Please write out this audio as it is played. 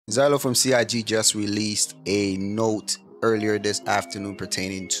Xylo from CIG just released a note earlier this afternoon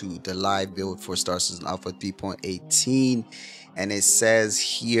pertaining to the live build for Star Citizen Alpha 3.18, and it says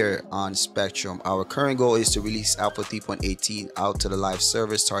here on Spectrum, our current goal is to release Alpha 3.18 out to the live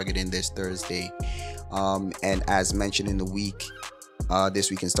servers targeting this Thursday. And as mentioned in the week,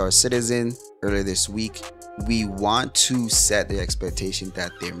 this week in Star Citizen, earlier this week, we want to set the expectation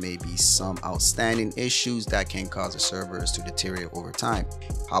that there may be some outstanding issues that can cause the servers to deteriorate over time.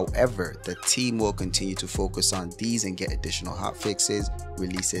 However, the team will continue to focus on these and get additional hotfixes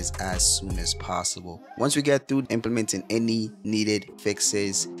releases as soon as possible. Once we get through implementing any needed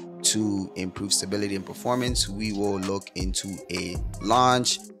fixes to improve stability and performance, we will look into a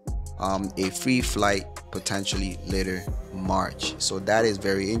launch, a free flight potentially later March. So that is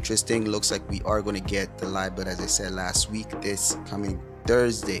very interesting. Looks like we are going to get the live build, as I said last week, this coming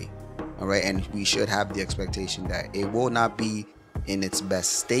Thursday. All right, and we should have the expectation that it will not be in its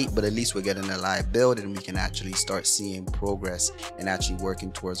best state, but at least we're getting a live build and we can actually start seeing progress and actually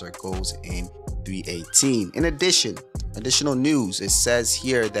working towards our goals in 3.18. In addition, additional news, it says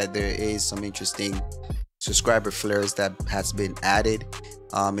here that there is some interesting subscriber flares that has been added.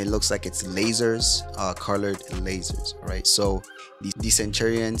 It looks like it's lasers, colored lasers. All right, so the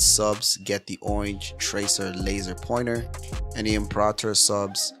Centurion subs get the orange tracer laser pointer, and the Imperator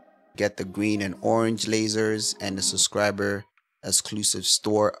subs get the green and orange lasers, and the subscriber exclusive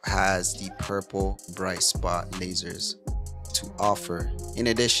store has the purple bright spot lasers to offer. In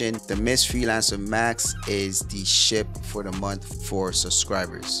addition, the Miss Freelancer Max is the ship for the month for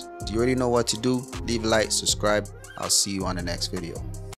subscribers. Do you already know what to do? Leave a like, subscribe. I'll see you on the next video.